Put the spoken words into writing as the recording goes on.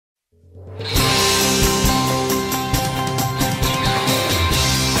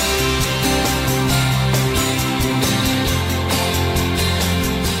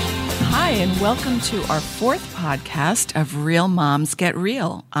welcome to our fourth podcast of Real Moms Get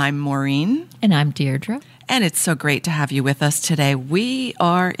Real. I'm Maureen. And I'm Deirdre. And it's so great to have you with us today. We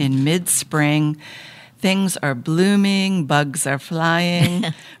are in mid-spring. Things are blooming, bugs are flying.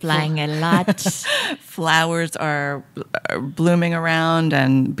 Flying a lot. Flowers are blooming around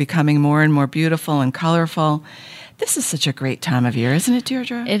and becoming more and more beautiful and colorful. This is such a great time of year, isn't it,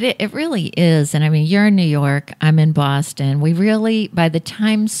 Deirdre? It really is. And I mean, you're in New York, I'm in Boston. We really, by the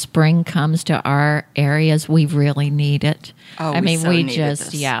time spring comes to our areas, we really need it. Oh, I mean, so we needed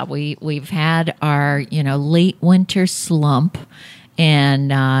just, this. yeah, we've had our, late winter slump. And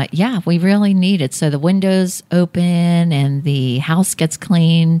we really need it. So the windows open and the house gets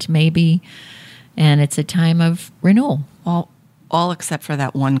cleaned, maybe. And it's a time of renewal. All except for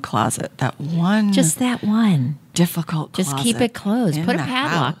that one closet, Just that one. difficult closet. Just keep it closed. in Put a the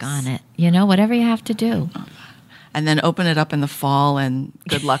padlock house. on it. Whatever you have to do. And then open it up in the fall, and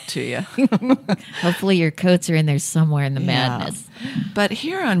good luck to you. Hopefully your coats are in there somewhere in the Yeah. madness. But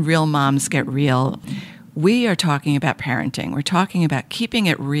here on Real Moms Get Real, we are talking about parenting. We're talking about keeping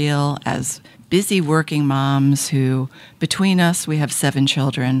it real as busy working moms who, between us, we have 7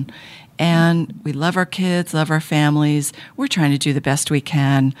 children. And we love our kids, love our families. We're trying to do the best we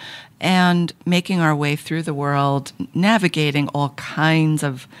can and making our way through the world, navigating all kinds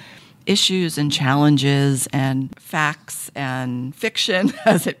of issues and challenges and facts and fiction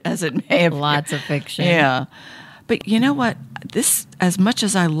as it may have. Lots of fiction. Yeah. But you know what? As much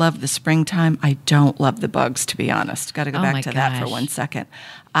as I love the springtime, I don't love the bugs, to be honest. Got to go Oh, back my to that for gosh. 1 second.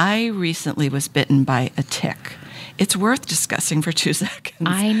 I recently was bitten by a tick. It's worth discussing for 2 seconds.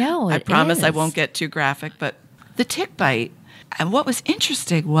 I know, I it promise I is. won't get too graphic, but the tick bite. And what was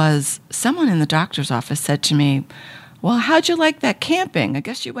interesting was someone in the doctor's office said to me, "Well, how'd you like that camping? I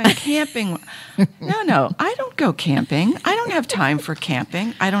guess you went camping." No, I don't go camping. I don't have time for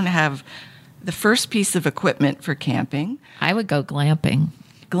camping. I don't have the first piece of equipment for camping. I would go glamping.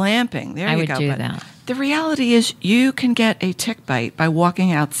 Glamping, there I you would go. do But that. the reality is you can get a tick bite by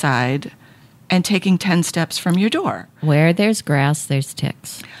walking outside and taking 10 steps from your door. Where there's grass, there's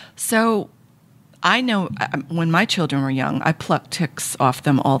ticks. So I know when my children were young, I plucked ticks off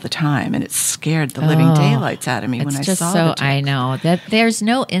them all the time, and it scared the living daylights out of me when I It's just saw so, the ticks. I know, that there's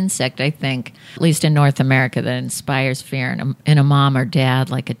no insect, I think, at least in North America, that inspires fear in a mom or dad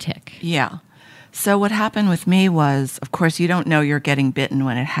like a tick. Yeah. So what happened with me was, of course, you don't know you're getting bitten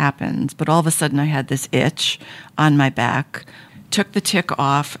when it happens, but all of a sudden I had this itch on my back, took the tick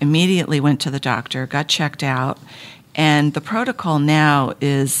off, immediately went to the doctor, got checked out, and the protocol now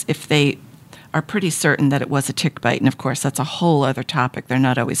is if they are pretty certain that it was a tick bite, and of course that's a whole other topic, they're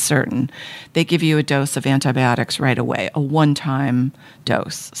not always certain, they give you a dose of antibiotics right away, a one-time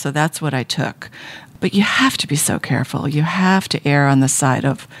dose. So that's what I took. But you have to be so careful. You have to err on the side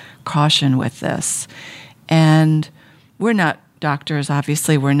of caution with this. And we're not doctors,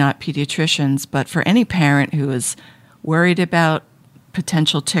 obviously, we're not pediatricians, but for any parent who is worried about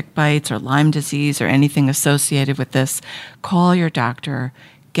potential tick bites or Lyme disease or anything associated with this, call your doctor,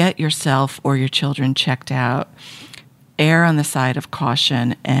 get yourself or your children checked out, err on the side of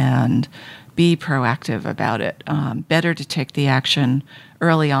caution, and be proactive about it. Better to take the action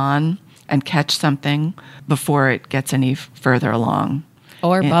early on and catch something before it gets any further along.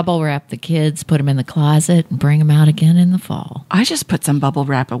 Or bubble wrap the kids, put them in the closet, and bring them out again in the fall. I just put some bubble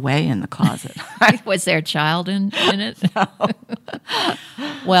wrap away in the closet. Was there a child in it? No.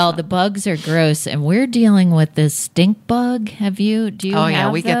 Well, the bugs are gross, and we're dealing with this stink bug. Do you Oh, yeah,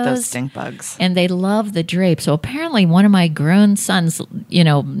 have we get those those? stink bugs. And they love the drape. So apparently one of my grown sons,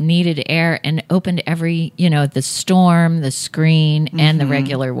 needed air and opened every, the storm, the screen, and the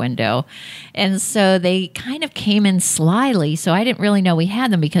regular window. And so they kind of came in slyly. So I didn't really know we had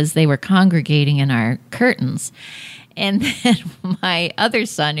them because they were congregating in our curtains. And then my other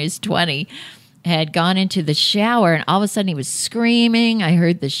son, who's 20, had gone into the shower, and all of a sudden he was screaming. I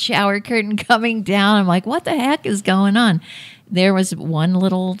heard the shower curtain coming down. I'm like, what the heck is going on? There was one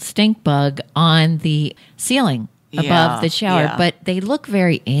little stink bug on the ceiling above the shower, yeah. but they look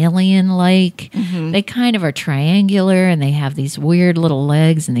very alien-like. They kind of are triangular, and they have these weird little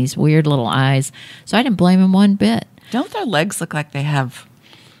legs and these weird little eyes. So I didn't blame him one bit. Don't their legs look like they have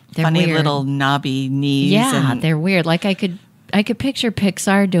They're funny weird. little knobby knees? Yeah, and they're weird. Like I could picture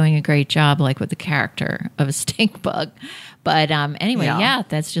Pixar doing a great job, like with the character of a stink bug. But anyway, Yeah.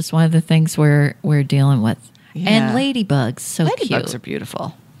 that's just one of the things we're dealing with. Yeah. And ladybugs, so ladybugs cute. are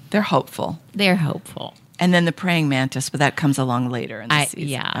beautiful. They're hopeful. They're hopeful. And then the praying mantis, but that comes along later in the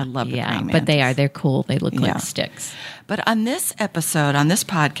season. I love the praying mantis. But they're cool. They look Yeah. like sticks. But on this episode, on this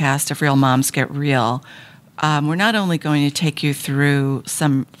podcast of Real Moms Get Real, we're not only going to take you through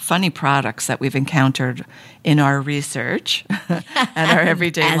some funny products that we've encountered in our research and our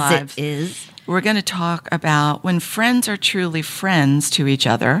everyday As lives. it is. We're going to talk about when friends are truly friends to each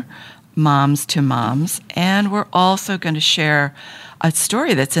other, moms to moms, and we're also going to share a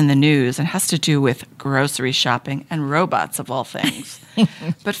story that's in the news and has to do with grocery shopping and robots of all things.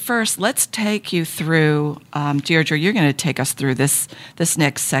 But first, let's take you through, Deirdre, you're going to take us through this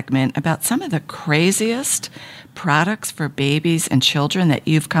next segment about some of the craziest products for babies and children that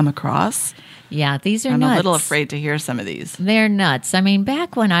you've come across. Yeah, these are I'm nuts. a little afraid to hear some of these. They're nuts. I mean,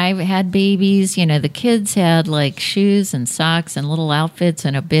 back when I had babies, the kids had like shoes and socks and little outfits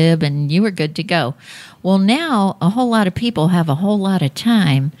and a bib, and you were good to go. Well, now a whole lot of people have a whole lot of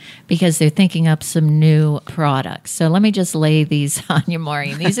time because they're thinking up some new products. So let me just lay these on you,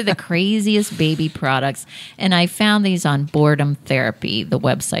 Maureen. These are the craziest baby products. And I found these on Boredom Therapy, the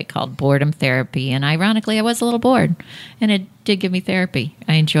website called Boredom Therapy. And ironically, I was a little bored, and it did give me therapy.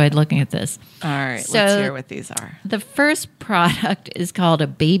 I enjoyed looking at this. All right, So let's hear what these are. the first product is called a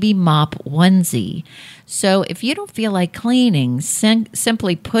baby mop onesie. So if you don't feel like cleaning,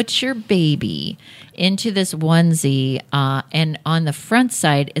 simply put your baby into this onesie, and on the front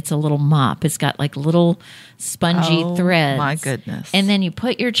side, it's a little mop. It's got like little spongy threads. My goodness. And then you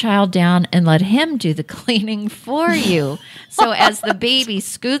put your child down and let him do the cleaning for you. So as the baby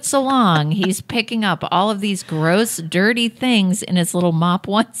scoots along, he's picking up all of these gross, dirty things in his little mop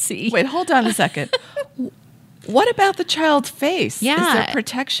onesie. Wait, hold on a second. What about the child's face? Yeah. Is there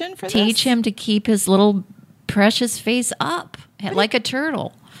protection for this? Teach him to keep his little precious face up like a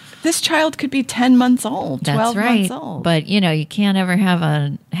turtle. This child could be 10 months old, 12 That's right. months old. But, you can't ever have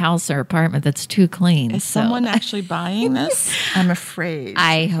a house or apartment that's too clean. Is so- someone actually buying this? I'm afraid.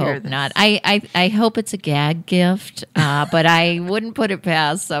 I to hear hope this. not. I hope it's a gag gift, but I wouldn't put it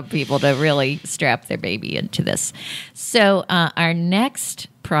past some people to really strap their baby into this. So our next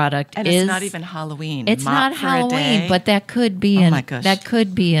product And is it's not even Halloween. It's Mop not for a Halloween, day? but that could be my gosh.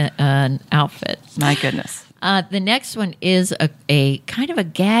 an outfit. My goodness. The next one is a kind of a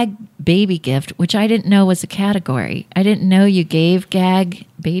gag baby gift, which I didn't know was a category. I didn't know you gave gag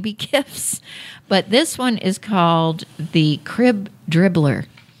baby gifts, but this one is called the Crib Dribbler.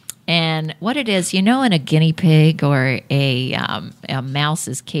 And what it is, in a guinea pig or a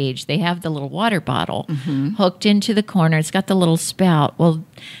mouse's cage, they have the little water bottle hooked into the corner. It's got the little spout. Well,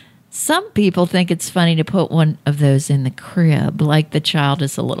 some people think it's funny to put one of those in the crib, like the child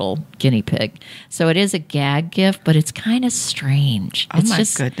is a little guinea pig. So it is a gag gift, but it's kind of strange. Oh, It's my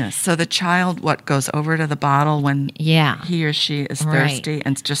just, goodness. So the child, goes over to the bottle when Yeah. he or she is Right. thirsty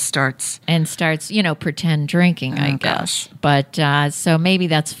and just starts. And starts, pretend drinking, I Oh, guess. gosh. But so maybe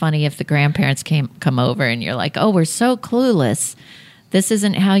that's funny if the grandparents come over and you're like, oh, we're so clueless. This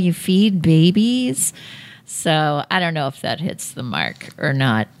isn't how you feed babies. So I don't know if that hits the mark or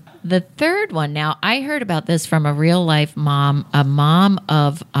not. The third one, now I heard about this from a real life mom, a mom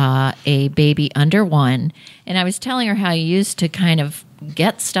of a baby under 1. And I was telling her how you used to kind of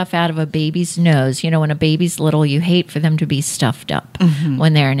get stuff out of a baby's nose. When a baby's little, you hate for them to be stuffed up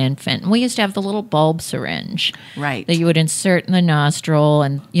when they're an infant. And we used to have the little bulb syringe Right. that you would insert in the nostril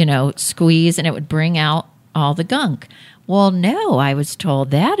and, squeeze, and it would bring out all the gunk. Well, no, I was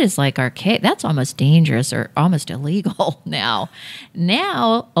told that is like archaic. That's almost dangerous or almost illegal now.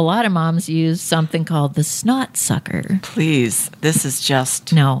 Now, a lot of moms use something called the snot sucker. Please, this is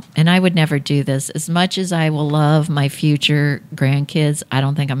just. No, and I would never do this. As much as I will love my future grandkids, I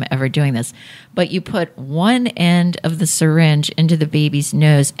don't think I'm ever doing this. But you put one end of the syringe into the baby's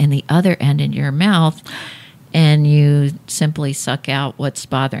nose and the other end in your mouth, and you simply suck out what's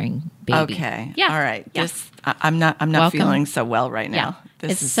bothering baby. Okay. Yeah. All right. Yeah. I'm not Welcome. feeling so well right now. Yeah,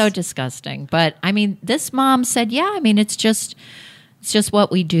 This it's is so disgusting. But I mean, this mom said, "Yeah, I mean, it's just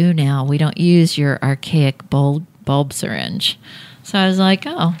what we do now. We don't use your archaic bulb syringe." So I was like,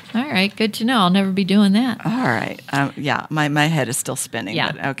 "Oh, all right, good to know. I'll never be doing that." All right. Yeah, my head is still spinning.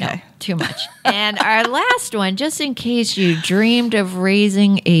 Yeah, But okay. no, too much. And our last one, just in case you dreamed of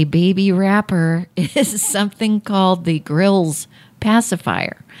raising a baby rapper, is something called the Grills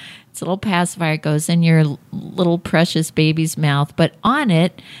pacifier. It's a little pacifier. It goes in your little precious baby's mouth, but on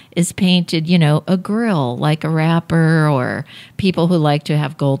it is painted, a grill, like a rapper or people who like to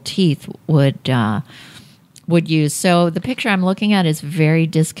have gold teeth would use. So the picture I'm looking at is very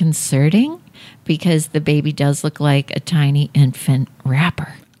disconcerting because the baby does look like a tiny infant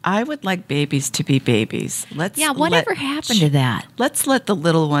rapper. I would like babies to be babies. Whatever happened to that? Let's let the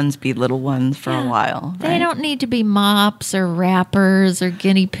little ones be little ones for a while. They right? don't need to be mops or rappers or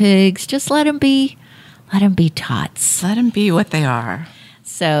guinea pigs. Just let them be tots. Let them be what they are.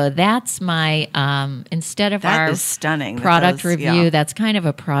 So that's my, instead of That our is stunning. product review, yeah. that's kind of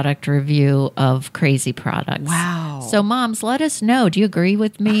a product review of crazy products. Wow. So moms, let us know. Do you agree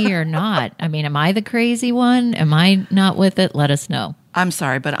with me or not? I mean, am I the crazy one? Am I not with it? Let us know. I'm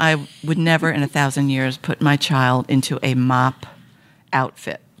sorry, but I would never in 1,000 years put my child into a mop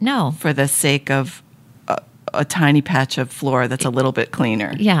outfit No. for the sake of a tiny patch of floor that's a little bit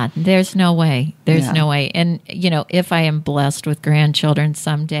cleaner. Yeah, there's no way. There's Yeah. no way. And, if I am blessed with grandchildren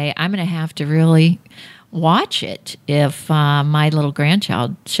someday, I'm going to have to really watch it if my little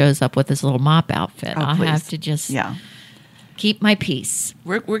grandchild shows up with this little mop outfit. Oh, I'll please. have to just Yeah. keep my peace.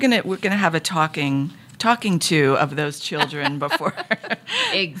 We're gonna have a talking to of those children before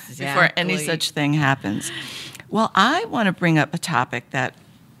before any such thing happens. Well, I want to bring up a topic that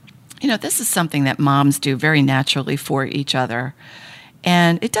this is something that moms do very naturally for each other,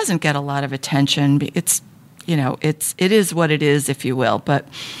 and it doesn't get a lot of attention. It is what it is, if you will. But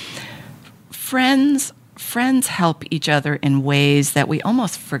friends help each other in ways that we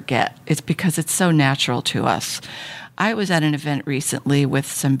almost forget. It's because it's so natural to us. I was at an event recently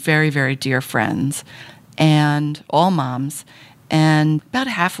with some very, very dear friends, and all moms. And about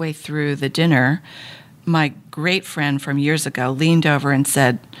halfway through the dinner, my great friend from years ago leaned over and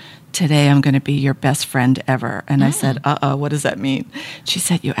said, "Today I'm going to be your best friend ever." And I said, "Uh-oh, what does that mean?" She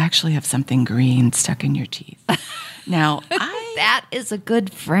said, "You actually have something green stuck in your teeth." Now, That is a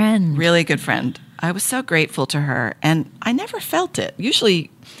good friend. really good friend. I was so grateful to her, and I never felt it.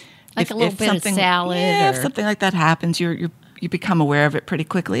 Usually, Like a little bit of something, salad if or- something like that happens, you become aware of it pretty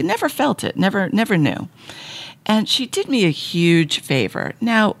quickly. Never felt it. Never knew. And she did me a huge favor.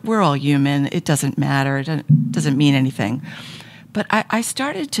 Now, we're all human. It doesn't matter. It doesn't mean anything. But I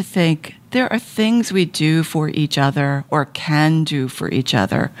started to think there are things we do for each other or can do for each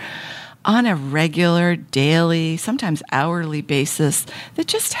other on a regular, daily, sometimes hourly basis that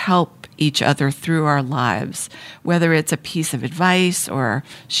just help each other through our lives, whether it's a piece of advice or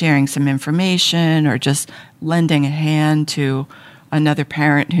sharing some information or just lending a hand to another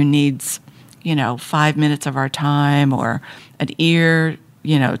parent who needs 5 minutes of our time or an ear,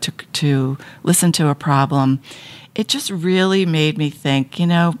 to listen to a problem. It just really made me think,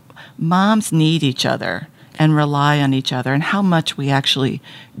 moms need each other and rely on each other, and how much we actually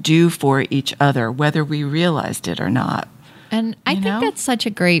do for each other, whether we realized it or not. And I think that's such a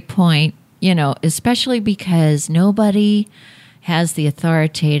great point, especially because nobody has the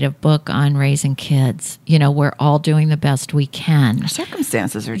authoritative book on raising kids. We're all doing the best we can. Our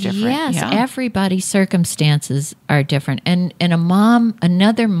circumstances are different. Yes, yeah. everybody's circumstances are different. And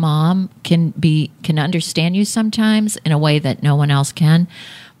another mom can understand you sometimes in a way that no one else can,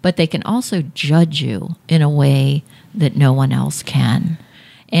 but they can also judge you in a way that no one else can.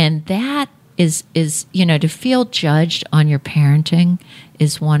 And that is to feel judged on your parenting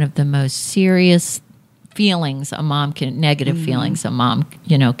is one of the most serious feelings a mom can, negative feelings a mom,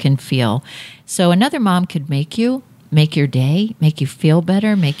 can feel. So another mom could make your day, make you feel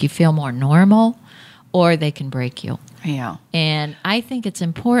better, make you feel more normal, or they can break you. Yeah. And I think it's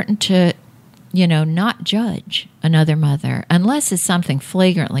important to, not judge another mother unless it's something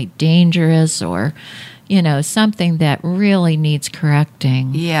flagrantly dangerous or, something that really needs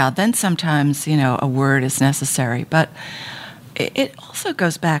correcting. Yeah, then sometimes, a word is necessary. But it also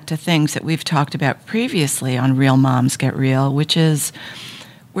goes back to things that we've talked about previously on Real Moms Get Real, which is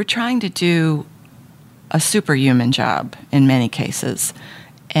we're trying to do a superhuman job in many cases.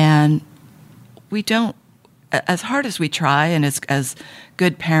 And we don't, as hard as we try and as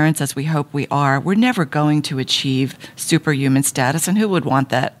good parents as we hope we are, we're never going to achieve superhuman status. And who would want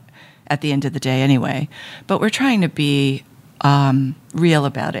that at the end of the day anyway? But we're trying to be real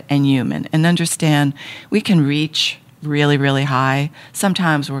about it and human and understand we can reach really, really high.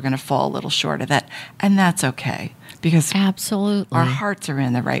 Sometimes we're going to fall a little short of that. And that's okay because Absolutely. our hearts are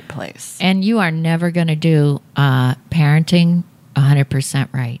in the right place. And you are never going to do parenting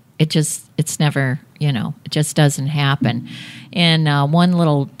 100% right. It's never, it just doesn't happen. And one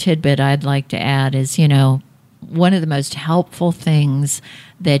little tidbit I'd like to add is, one of the most helpful things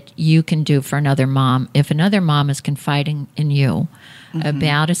that you can do for another mom, if another mom is confiding in you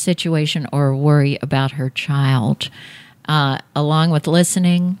about a situation or a worry about her child, along with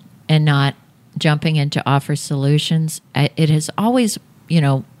listening and not jumping in to offer solutions, it has always,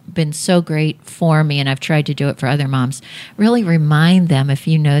 been so great for me, and I've tried to do it for other moms. Really remind them, if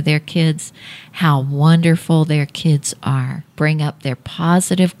you know their kids, how wonderful their kids are. Bring up their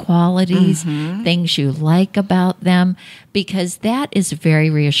positive qualities, things you like about them, because that is very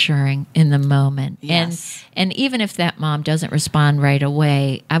reassuring in the moment. Yes. And even if that mom doesn't respond right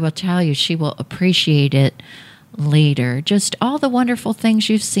away, I will tell you she will appreciate it later, just all the wonderful things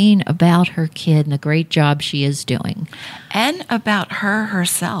you've seen about her kid and the great job she is doing. And about her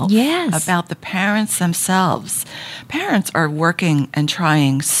herself. Yes. About the parents themselves. Parents are working and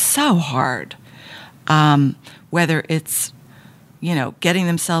trying so hard, whether it's, getting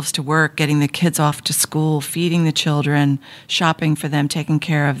themselves to work, getting the kids off to school, feeding the children, shopping for them, taking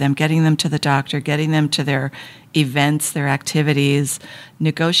care of them, getting them to the doctor, getting them to their events, their activities,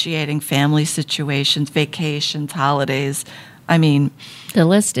 negotiating family situations, vacations, holidays. I mean, the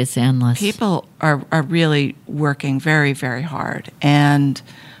list is endless. People are really working very, very hard. And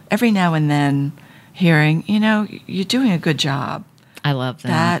every now and then hearing, you're doing a good job. I love that.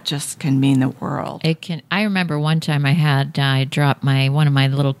 That just can mean the world. It can. I remember one time I dropped one of my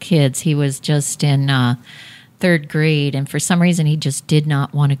little kids. He was just in third grade, and for some reason he just did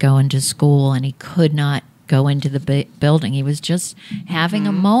not want to go into school, and he could not go into the building. He was just having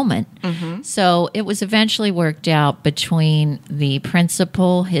a moment. Mm-hmm. So it was eventually worked out between the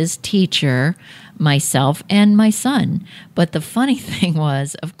principal, his teacher, myself, and my son. But the funny thing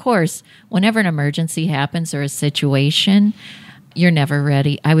was, of course, whenever an emergency happens or a situation, you're never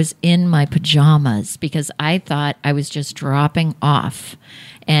ready. I was in my pajamas because I thought I was just dropping off.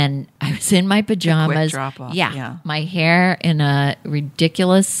 And I was in my pajamas. A quick drop off. Yeah. My hair in a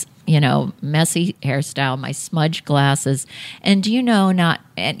ridiculous, messy hairstyle, my smudged glasses. And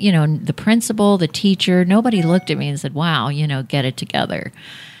the principal, the teacher, nobody looked at me and said, wow, get it together.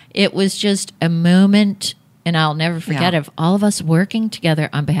 It was just a moment, and I'll never forget of all of us working together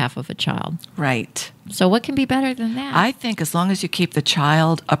on behalf of a child. Right. So what can be better than that? I think as long as you keep the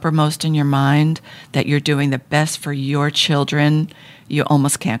child uppermost in your mind, that you're doing the best for your children, you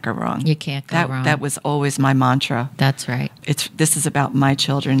almost can't go wrong. You can't go wrong. That was always my mantra. That's right. This is about my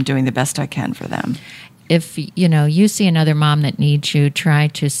children, doing the best I can for them. If, you see another mom that needs you, try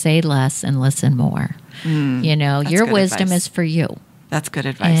to say less and listen more. Your wisdom advice. Is for you. That's good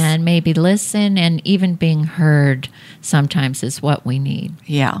advice. And maybe listen, and even being heard sometimes is what we need.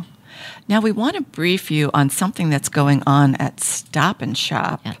 Yeah. Now we want to brief you on something that's going on at Stop and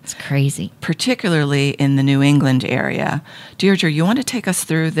Shop. That's crazy. Particularly in the New England area. Deirdre, you want to take us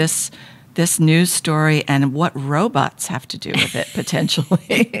through this news story and what robots have to do with it,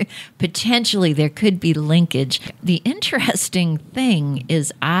 potentially? Potentially, there could be linkage. The interesting thing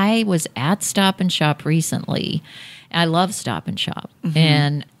is I was at Stop and Shop recently. I love Stop and Shop. Mm-hmm.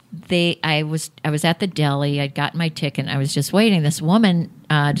 And I was at the deli. I'd gotten my ticket. I was just waiting. This woman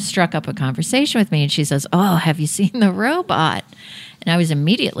struck up a conversation with me, and she says, "Oh, have you seen the robot?" And I was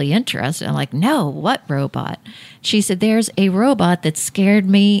immediately interested. I'm like, "No, what robot?" She said, "There's a robot that scared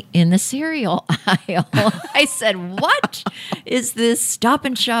me in the cereal aisle." I said, "What? Is this Stop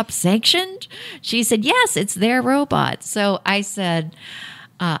and Shop sanctioned?" She said, "Yes, it's their robot." So I said,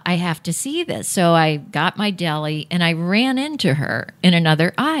 I have to see this. So I got my deli and I ran into her in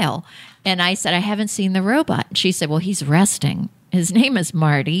another aisle. And I said, I haven't seen the robot. She said, well, he's resting. His name is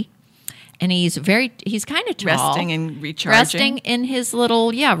Marty. And he's kind of tall. Resting and recharging. Resting in his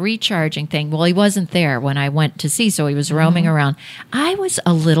little, recharging thing. Well, he wasn't there when I went to see, so he was roaming around. I was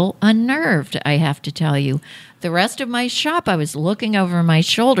a little unnerved, I have to tell you. The rest of my shop, I was looking over my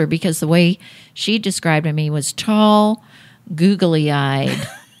shoulder because the way she described him, he was tall, googly-eyed,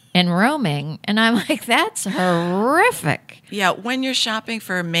 and roaming. And I'm like, that's horrific. Yeah, when you're shopping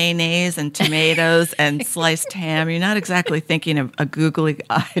for mayonnaise and tomatoes and sliced ham, you're not exactly thinking of a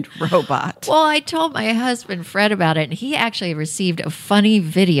googly-eyed robot. Well, I told my husband, Fred, about it, and he actually received a funny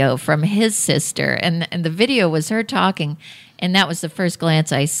video from his sister. And the video was her talking, and that was the first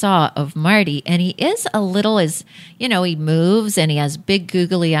glance I saw of Marty. And he is a little, he moves, and he has big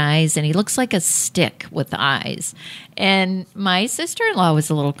googly eyes, and he looks like a stick with eyes. And my sister-in-law was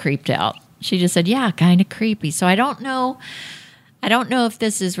a little creeped out. She just said, yeah, kind of creepy. So I don't know if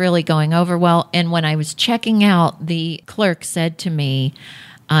this is really going over well. And when I was checking out, the clerk said to me,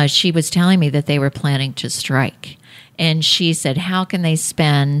 she was telling me that they were planning to strike. And she said, how can they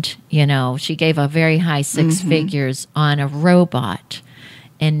spend, she gave a very high six figures on a robot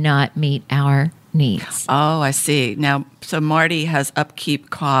and not meet our needs. Oh, I see. Now, so Marty has upkeep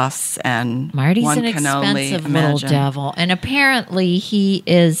costs, and Marty's one an can only expensive little imagine. devil. And apparently he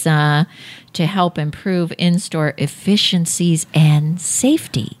is to help improve in-store efficiencies and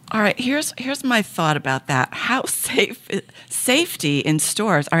safety. All right, here's my thought about that. How safety in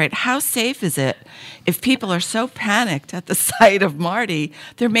stores? All right, how safe is it if people are so panicked at the sight of Marty,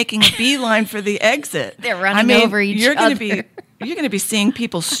 they're making a beeline for the exit? They're running over each other. You're going to be seeing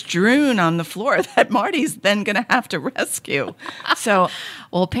people strewn on the floor that Marty's then going to have to rescue. So,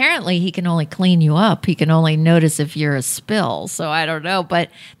 well, apparently he can only clean you up. He can only notice if you're a spill. So I don't know. But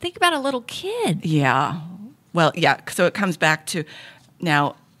think about a little kid. Yeah. Well, yeah. So it comes back to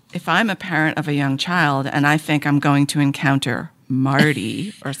now, if I'm a parent of a young child and I think I'm going to encounter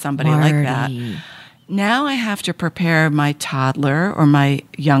Marty or somebody like that, now I have to prepare my toddler or my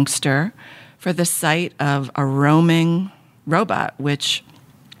youngster for the sight of a roaming robot, which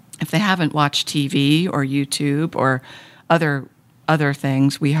if they haven't watched TV or YouTube or other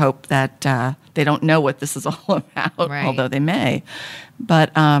things, we hope that they don't know what this is all about, Right. although they may.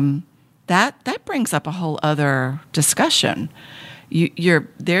 But that brings up a whole other discussion.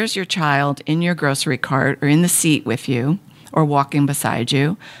 There's your child in your grocery cart or in the seat with you or walking beside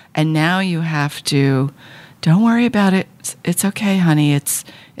you, and now you have to, don't worry about it. It's okay, honey. It's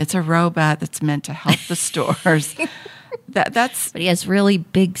a robot that's meant to help the stores. That's But he has really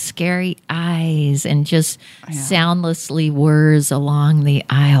big, scary eyes and just soundlessly whirs along the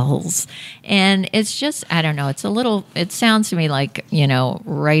aisles. And it's just, I don't know, it sounds to me like,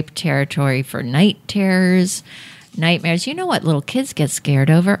 ripe territory for night terrors, nightmares. You know what little kids get scared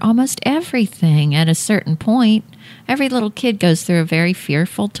over? Almost everything at a certain point. Every little kid goes through a very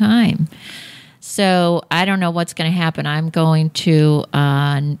fearful time. So I don't know what's going to happen. I'm going to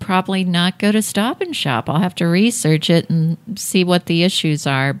probably not go to Stop and Shop. I'll have to research it and see what the issues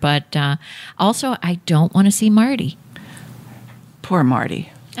are. But also, I don't want to see Marty. poor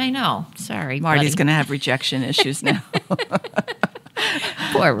Marty. I know. Sorry, Marty's buddy. going to have rejection issues now.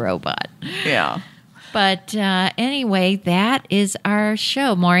 Poor robot. Yeah. But anyway, that is our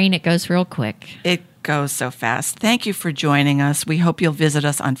show. Maureen, it goes real quick. It goes so fast. Thank you for joining us. We hope you'll visit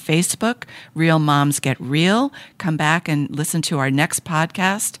us on Facebook, Real Moms Get Real. Come back and listen to our next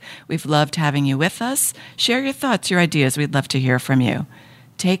podcast. We've loved having you with us. Share your thoughts, your ideas. We'd love to hear from you.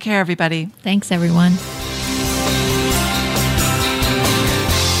 Take care, everybody. Thanks, everyone.